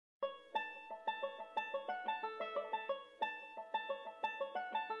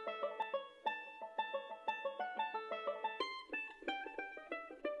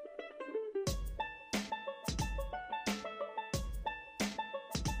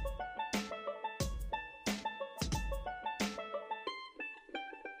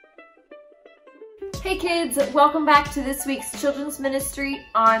Hey kids, welcome back to this week's Children's Ministry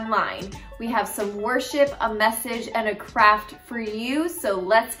Online. We have some worship, a message, and a craft for you, so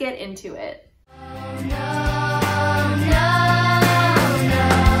let's get into it.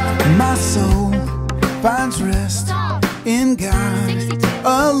 My soul finds rest in God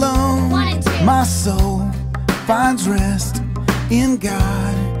alone. My soul finds rest in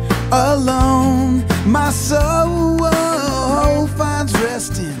God alone. My soul finds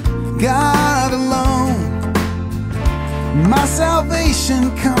rest in God alone. My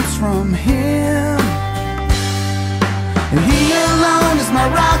salvation comes from Him. He alone is my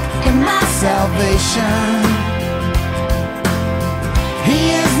rock and my salvation.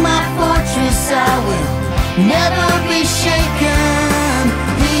 He is my fortress, I will never be shaken.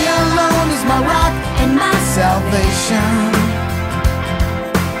 He alone is my rock and my salvation.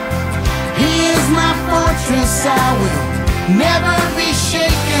 He is my fortress, I will never be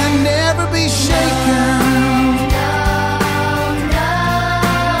shaken, never be shaken.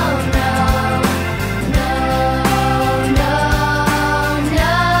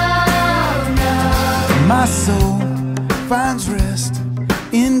 My soul finds rest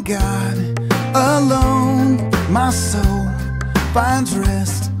in God alone. My soul finds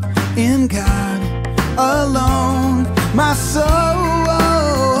rest in God alone. My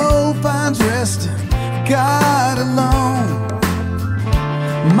soul finds rest in God alone.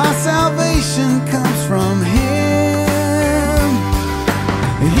 My salvation comes from Him.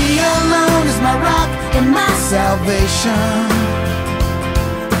 He alone is my rock and my salvation.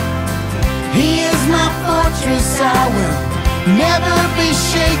 He is my fortress, I will never be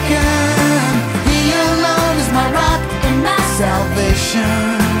shaken. He alone is my rock and my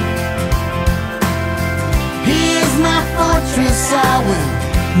salvation. He is my fortress, I will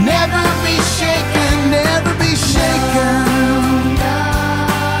never be shaken, never be shaken.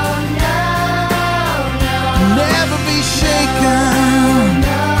 Never be shaken.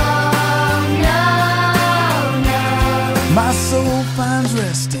 My soul finds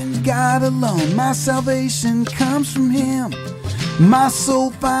rest in God alone. My salvation comes from Him. My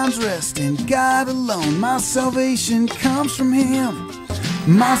soul finds rest in God alone. My salvation comes from Him.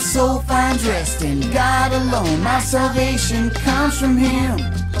 My soul finds rest in God alone. My salvation comes from Him.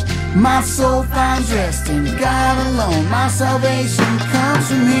 My soul finds rest in God alone. My salvation comes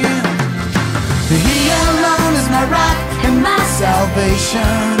from Him. He alone is my rock and my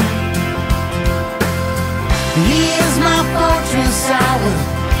salvation. He is my fortress, I will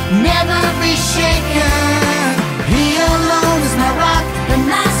never be shaken. He alone is my rock and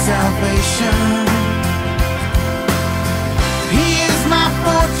my salvation. He is my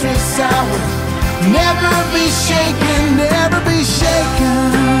fortress, I will never be shaken, never be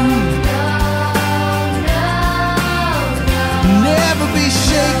shaken. Never be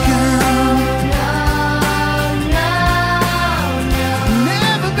shaken.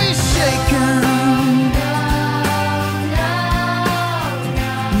 Never be shaken.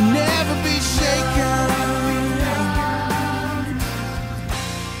 Never be shaken.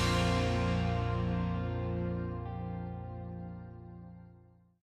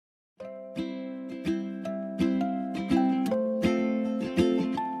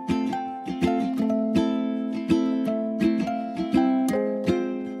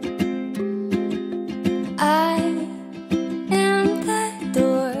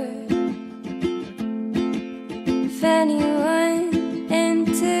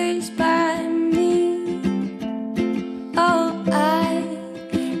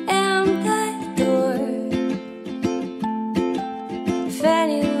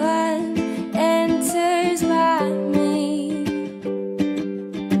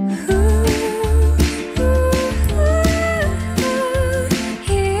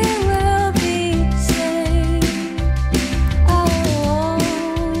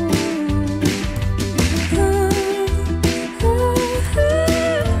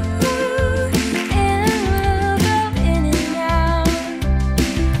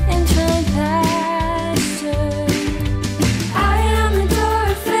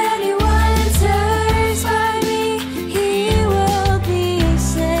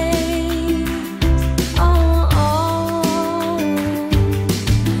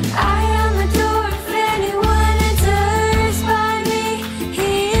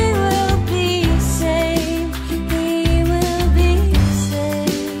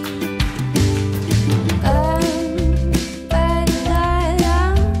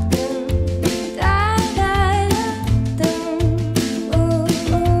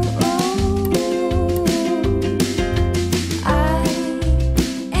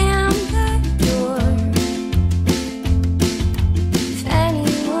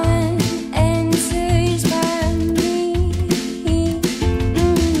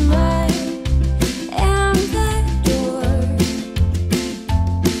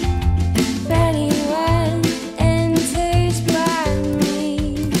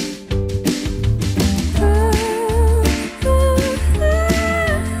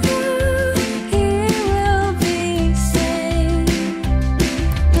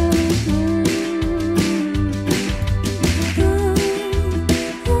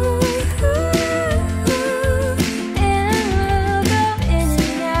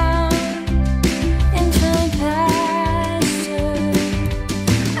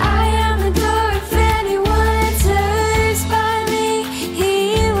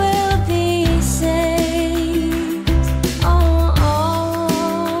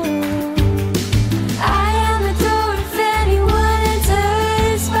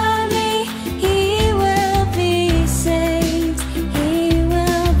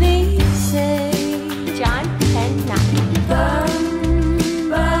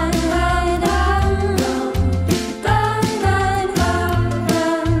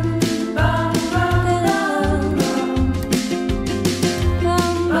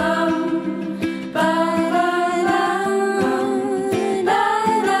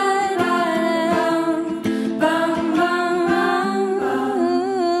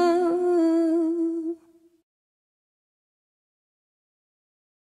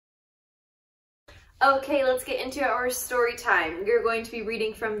 Okay, let's get into our story time. We're going to be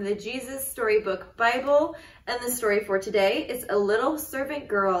reading from the Jesus Storybook Bible, and the story for today is A Little Servant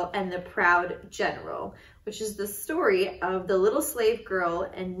Girl and the Proud General, which is the story of the little slave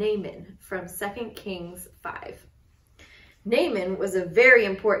girl and Naaman from 2 Kings 5. Naaman was a very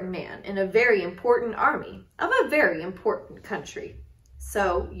important man in a very important army of a very important country.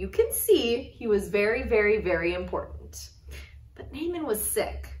 So you can see he was very, very, very important. But Naaman was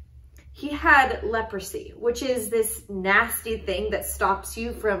sick. He had leprosy, which is this nasty thing that stops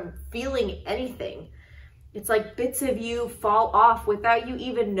you from feeling anything. It's like bits of you fall off without you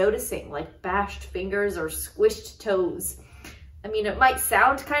even noticing, like bashed fingers or squished toes. I mean, it might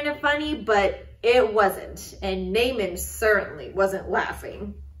sound kind of funny, but it wasn't. And Naaman certainly wasn't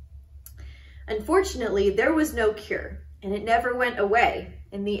laughing. Unfortunately, there was no cure, and it never went away.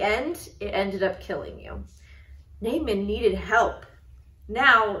 In the end, it ended up killing you. Naaman needed help.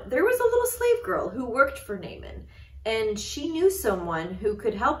 Now, there was a little slave girl who worked for Naaman, and she knew someone who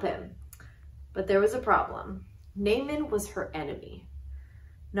could help him. But there was a problem. Naaman was her enemy.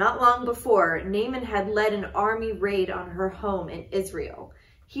 Not long before, Naaman had led an army raid on her home in Israel.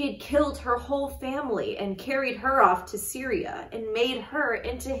 He had killed her whole family and carried her off to Syria and made her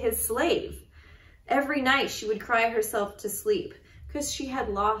into his slave. Every night she would cry herself to sleep because she had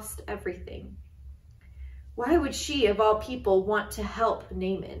lost everything. Why would she, of all people, want to help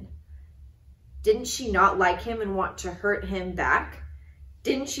Naaman? Didn't she not like him and want to hurt him back?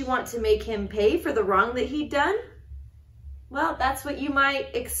 Didn't she want to make him pay for the wrong that he'd done? Well, that's what you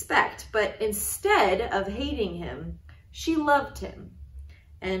might expect, but instead of hating him, she loved him.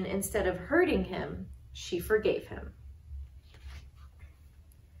 And instead of hurting him, she forgave him.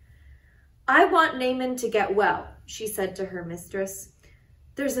 "I want Naaman to get well," she said to her mistress.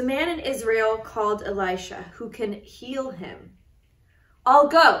 "There's a man in Israel called Elisha who can heal him." "I'll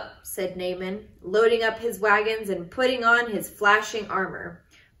go," said Naaman, loading up his wagons and putting on his flashing armor.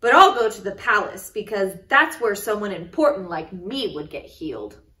 "But I'll go to the palace because that's where someone important like me would get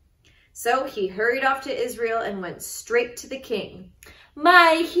healed." So he hurried off to Israel and went straight to the king.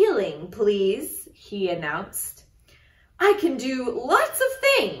 "My healing, please," he announced. "I can do lots of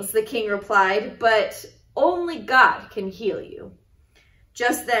things," the king replied, "but only God can heal you."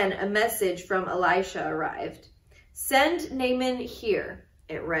 Just then, a message from Elisha arrived. "Send Naaman here,"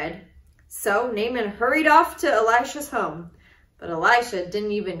 it read. So Naaman hurried off to Elisha's home, but Elisha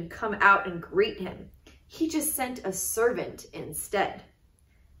didn't even come out and greet him. He just sent a servant instead.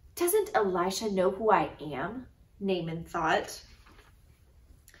 "Doesn't Elisha know who I am?" Naaman thought.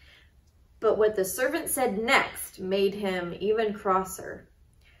 But what the servant said next made him even crosser.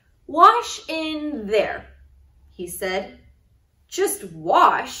 "Wash in there," he said. "Just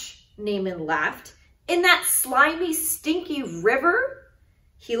wash?" Naaman laughed. "In that slimy, stinky river?"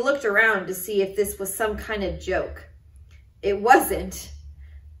 He looked around to see if this was some kind of joke. It wasn't.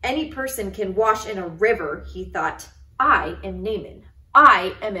 Any person can wash in a river, he thought. I am Naaman.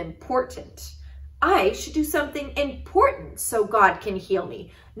 I am important. I should do something important so God can heal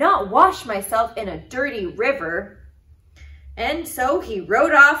me, not wash myself in a dirty river. And so he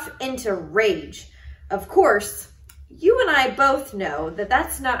rode off into rage. Of course, you and I both know that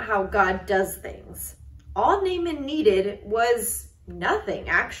that's not how God does things. All Naaman needed was nothing,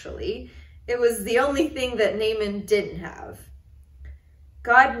 actually. It was the only thing that Naaman didn't have.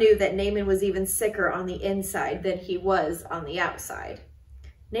 God knew that Naaman was even sicker on the inside than he was on the outside.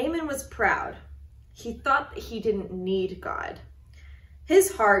 Naaman was proud. He thought that he didn't need God.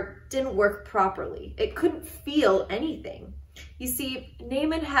 His heart didn't work properly. It couldn't feel anything. You see,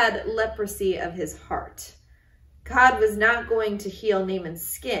 Naaman had leprosy of his heart. God was not going to heal Naaman's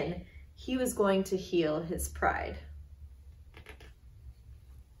skin. He was going to heal his pride.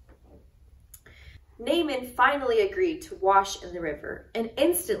 Naaman finally agreed to wash in the river, and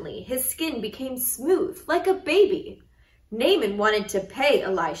instantly his skin became smooth, like a baby. Naaman wanted to pay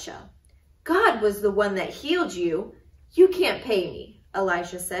Elisha. "God was the one that healed you. You can't pay me,"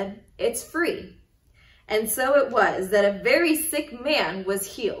 Elisha said. "It's free." And so it was that a very sick man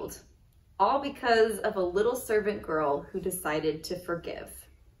was healed, all because of a little servant girl who decided to forgive.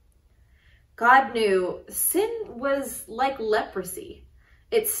 God knew sin was like leprosy.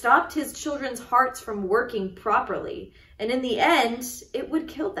 It stopped his children's hearts from working properly, and in the end, it would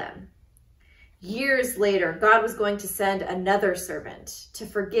kill them. Years later, God was going to send another servant to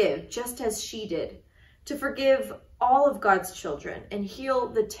forgive just as she did, to forgive all of God's children and heal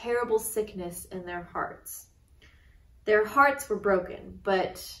the terrible sickness in their hearts. Their hearts were broken,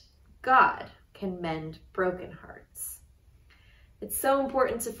 but God can mend broken hearts. It's so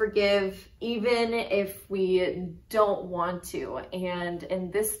important to forgive, even if we don't want to. And in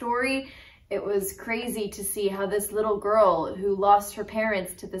this story, It was crazy to see how this little girl who lost her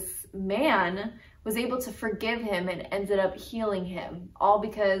parents to this man was able to forgive him and ended up healing him, all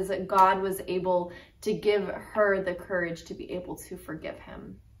because God was able to give her the courage to be able to forgive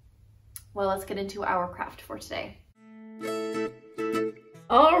him. Well, let's get into our craft for today.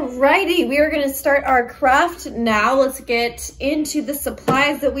 Alrighty, we are going to start our craft now. Let's get into the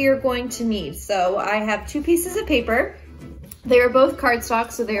supplies that we are going to need. So I have 2 pieces of paper. They are both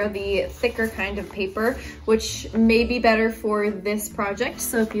cardstock, so they are the thicker kind of paper, which may be better for this project.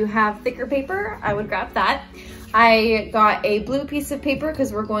 So if you have thicker paper, I would grab that. I got a blue piece of paper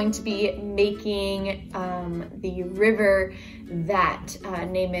because we're going to be making the river that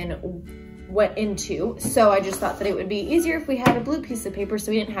Naaman went into. So I just thought that it would be easier if we had a blue piece of paper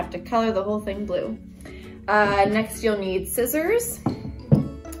so we didn't have to color the whole thing blue. Next, you'll need scissors,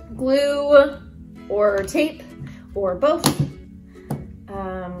 glue or tape, or both.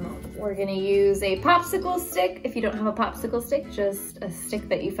 We're gonna use a popsicle stick. If you don't have a popsicle stick, just a stick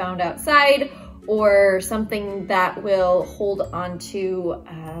that you found outside, or something that will hold onto,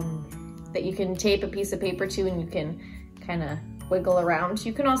 that you can tape a piece of paper to and you can kind of wiggle around.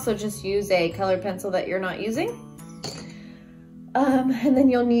 You can also just use a colored pencil that you're not using. And then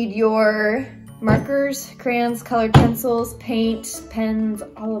you'll need your markers, crayons, colored pencils, paint, pens,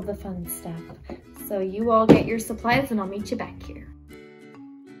 all of the fun stuff. So you all get your supplies and I'll meet you back here.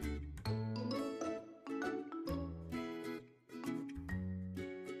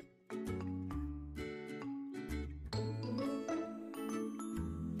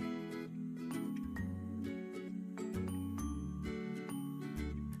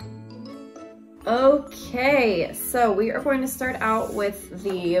 Okay, so we are going to start out with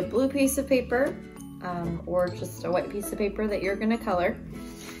the blue piece of paper, or just a white piece of paper that you're gonna color.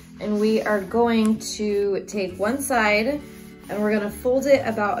 And we are going to take one side and we're gonna fold it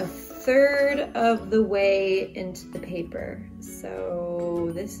about 1/3 of the way into the paper.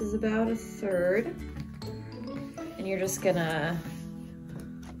 So this is about 1/3. And you're just gonna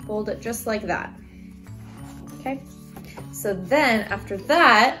fold it just like that. Okay, so then after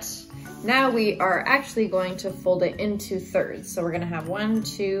that, now we are actually going to fold it into thirds. So we're gonna have 1,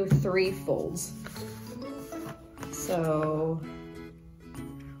 2, 3 folds. So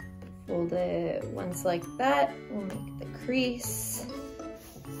fold it once like that. We'll make the crease.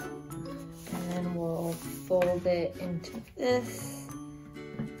 And then we'll fold it into this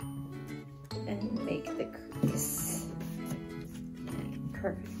and make the crease.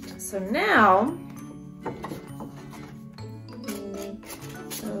 Perfect. So now,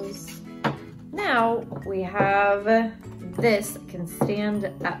 now we have this that can stand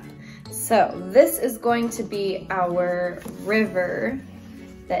up. So this is going to be our river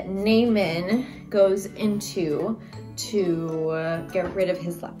that Naaman goes into to get rid of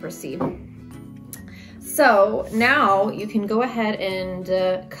his leprosy. So now you can go ahead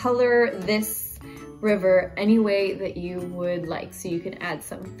and color this river any way that you would like. So you can add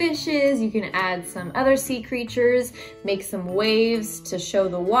some fishes, you can add some other sea creatures, make some waves to show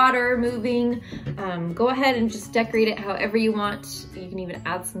the water moving. Go ahead and just decorate it however you want. You can even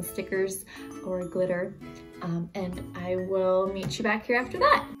add some stickers or glitter. And I will meet you back here after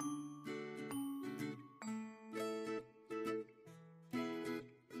that.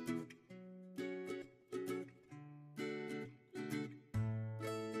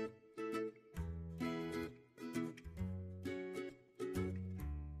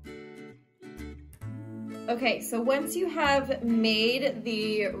 Okay, so once you have made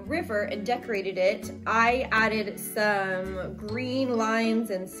the river and decorated it, I added some green lines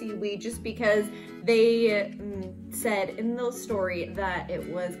and seaweed just because they said in the story that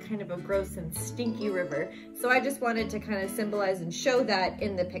it was kind of a gross and stinky river. So I just wanted to kind of symbolize and show that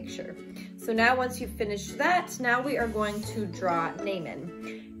in the picture. So now once you've finished that, now we are going to draw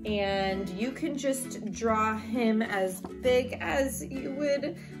Naaman. And you can just draw him as big as you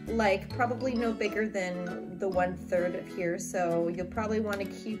would like, probably no bigger than the 1/3 of here. So you'll probably want to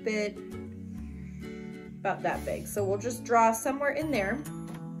keep it about that big. So we'll just draw somewhere in there,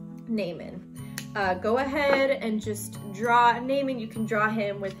 Naaman. Go ahead and just draw Naaman. You can draw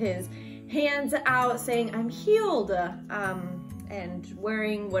him with his hands out saying, "I'm healed," and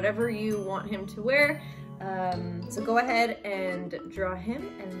wearing whatever you want him to wear. So go ahead and draw him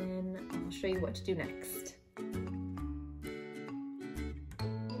and then I'll show you what to do next.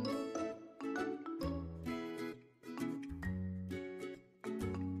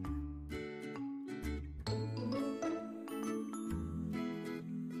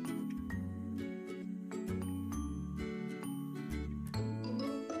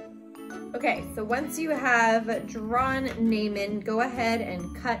 Okay, so once you have drawn Naaman, go ahead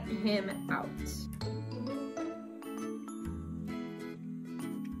and cut him out.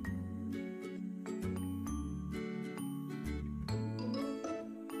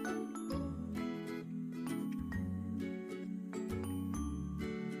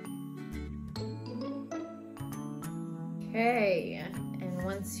 Okay, and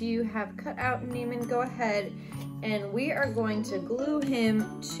once you have cut out Naaman, go ahead and we are going to glue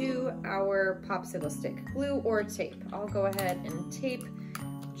him to our popsicle stick, glue or tape. I'll go ahead and tape,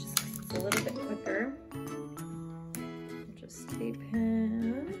 just it's a little bit quicker. Just tape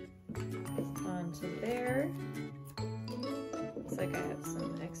him onto there. Looks like I have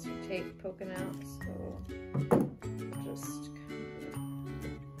some extra tape poking out, so just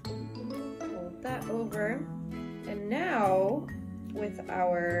fold that over. And now, with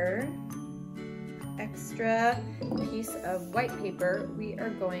our extra piece of white paper, we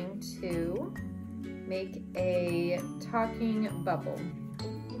are going to make a talking bubble.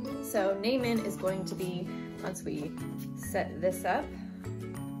 So Naaman is going to be, once we set this up,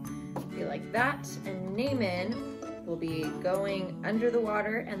 be like that, and Naaman will be going under the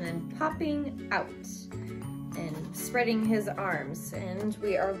water and then popping out and spreading his arms. And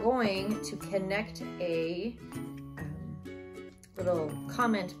we are going to connect a little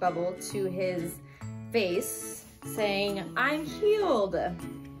comment bubble to his face saying, "I'm healed."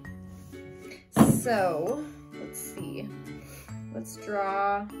 So let's see, let's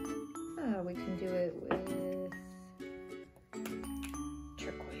draw, we can do it with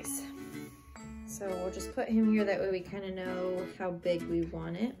turquoise. So we'll just put him here, that way we kind of know how big we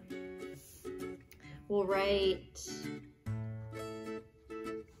want it. We'll write,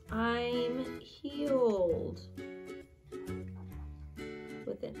 "I'm healed,"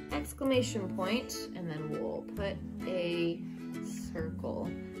 with an exclamation point, and then we'll put a circle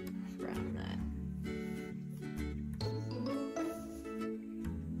around that.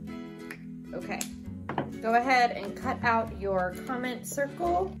 Okay, go ahead and cut out your comment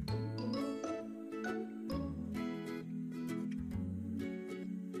circle.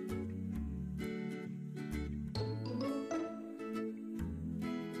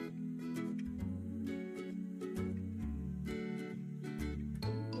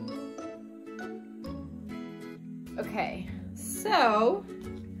 Okay, so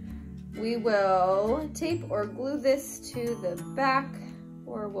we will tape or glue this to the back,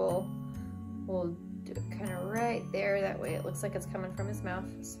 or we'll do it kind of right there. That way it looks like it's coming from his mouth.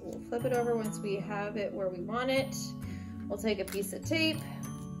 So we'll flip it over once we have it where we want it. We'll take a piece of tape.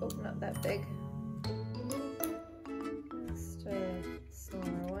 Oh, not that big. Just a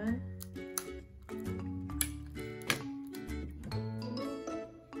smaller one.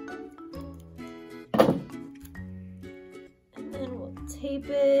 Tape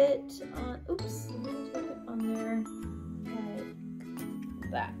it on, oops, tape it on there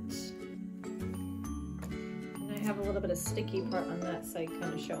like that. And I have a little bit of sticky part on that side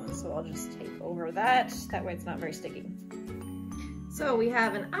kind of showing, so I'll just tape over that. That way it's not very sticky. So we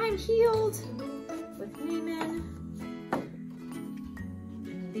have an "I'm healed" with Naaman.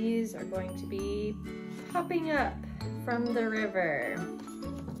 And these are going to be popping up from the river.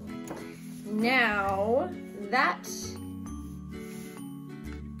 Now that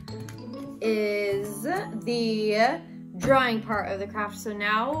is the drawing part of the craft. So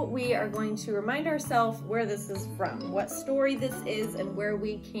now we are going to remind ourselves where this is from, what story this is, and where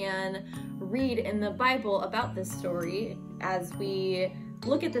we can read in the Bible about this story as we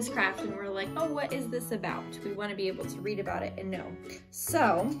look at this craft and we're like, oh, what is this about? We want to be able to read about it and know.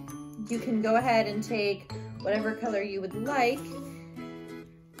 So you can go ahead and take whatever color you would like.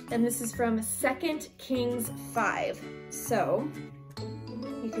 And this is from 2 Kings 5. So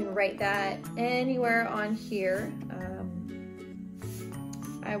you can write that anywhere on here.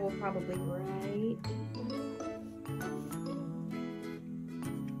 I will probably write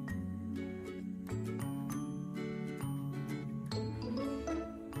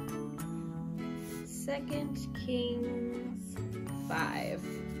Second Kings 5.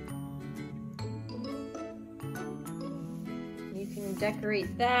 You can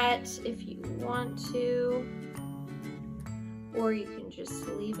decorate that if you want to, or you can just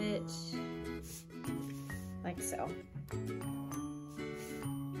leave it like so.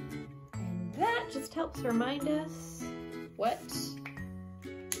 And that just helps remind us what story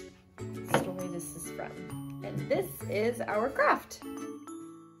this is from. And this is our craft.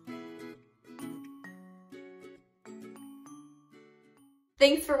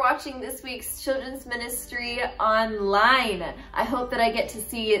 Thanks for watching this week's children's ministry online. I hope that I get to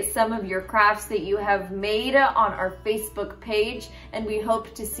see some of your crafts that you have made on our Facebook page, and we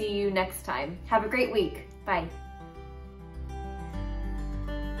hope to see you next time. Have a great week. Bye.